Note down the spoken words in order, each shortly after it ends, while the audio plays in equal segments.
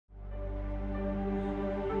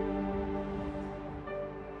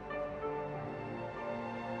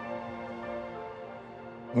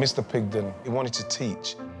Mr. Pigden, he wanted to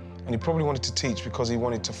teach. And he probably wanted to teach because he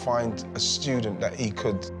wanted to find a student that he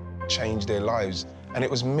could change their lives. And it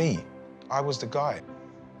was me. I was the guy.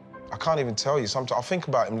 I can't even tell you. Sometimes I think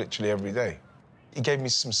about him literally every day. He gave me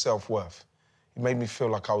some self-worth. He made me feel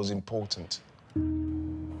like I was important.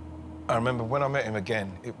 I remember when I met him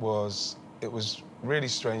again, it was really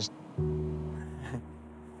strange.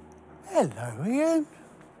 Hello, Ian.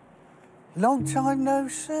 Long time no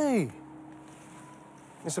see.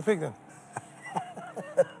 Mr. Pigden,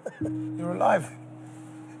 you're alive.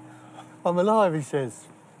 I'm alive, he says.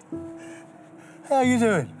 How are you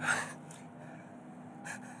doing?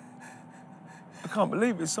 I can't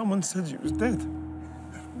believe it. Someone said you was dead.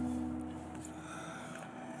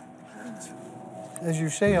 As you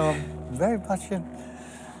see, I'm very much in,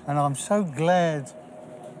 and I'm so glad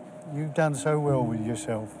you've done so well with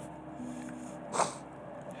yourself. I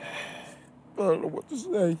don't know what to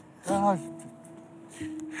say.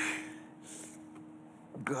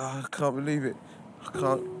 God, I can't believe it. I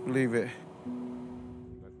can't believe it.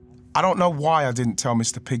 I don't know why I didn't tell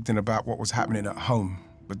Mr. Pigden about what was happening at home,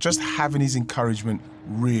 but just having his encouragement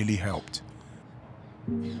really helped.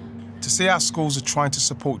 To see how schools are trying to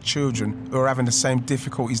support children who are having the same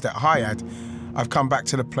difficulties that I had, I've come back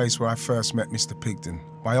to the place where I first met Mr. Pigden,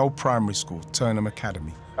 my old primary school, Turnham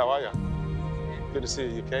Academy. How are you? Good to see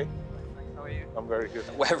you, okay? How are you? I'm very good.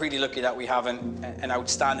 We're really lucky that we have an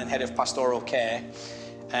outstanding head of pastoral care,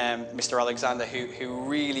 Mr. Alexander, who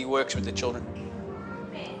really works with the children.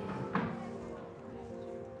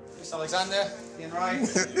 Mr. Alexander, Ian Wright.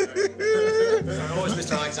 Sorry, always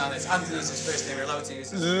Mr. Alexander. It's Anthony's his first name. We're allowed to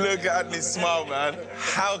use it. Look at Anthony's smile, man.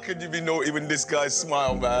 How can you be naughty when this guy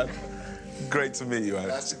smile, man? Great to meet you, man.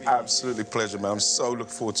 It's absolutely pleasure, man. I'm so looking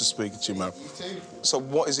forward to speaking to you, man. You too. So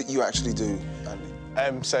what is it you actually do,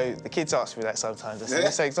 Andy? So the kids ask me that sometimes. They say,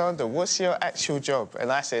 Mr. Alexander, what's your actual job?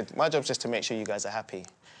 And I said, my job's just to make sure you guys are happy.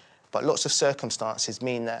 But lots of circumstances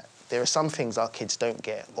mean that there are some things our kids don't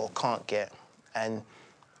get or can't get. And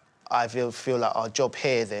I feel like our job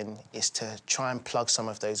here, then, is to try and plug some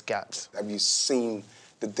of those gaps. Have you seen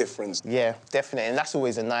the difference? Yeah, definitely. And that's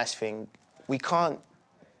always a nice thing. We can't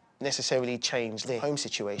necessarily change their home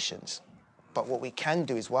situations. But what we can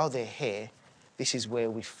do is, while they're here, this is where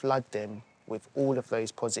we flood them with all of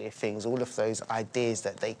those positive things, all of those ideas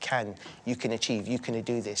that they can. You can achieve, you can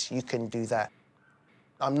do this, you can do that.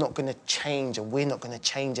 I'm not going to change, and we're not going to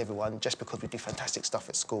change everyone just because we do fantastic stuff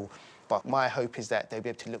at school. But my hope is that they'll be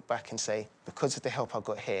able to look back and say, because of the help I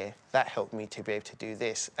got here, that helped me to be able to do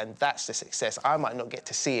this. And that's the success. I might not get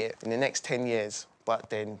to see it in the next 10 years, but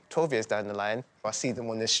then 12 years down the line, I see them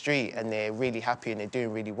on the street and they're really happy and they're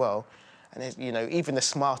doing really well. And there's, you know, even the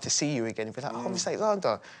smile to see you again, you'll be like, oh, Mr.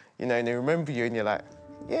 Alexander, you know, and they remember you and you're like,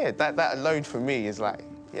 yeah, that alone for me is like,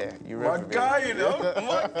 yeah, you remember me. My guy, you know,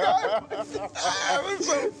 my guy. I'm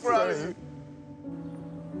so proud of you.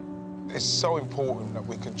 It's so important that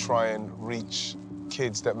we can try and reach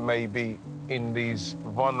kids that may be in these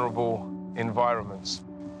vulnerable environments.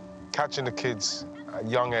 Catching the kids at a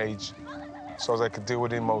young age so they can deal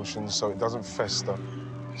with emotions so it doesn't fester.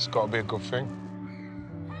 It's got to be a good thing.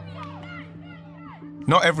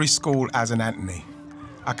 Not every school has an Anthony.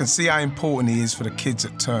 I can see how important he is for the kids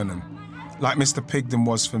at Turnham, like Mr. Pigden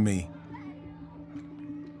was for me.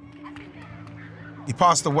 He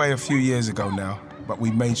passed away a few years ago now, but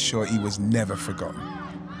we made sure he was never forgotten.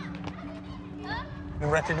 In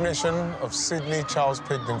recognition of Sydney Charles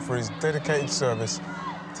Pigden for his dedicated service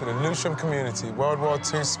to the Lewisham community, World War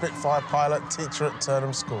II Spitfire pilot, teacher at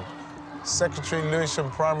Turnham School, Secretary Lewisham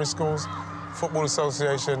Primary Schools, Football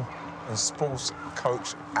Association, and sports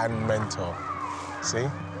coach and mentor. See?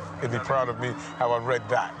 He'd be proud of me how I read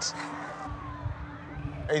that.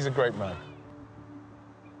 He's a great man.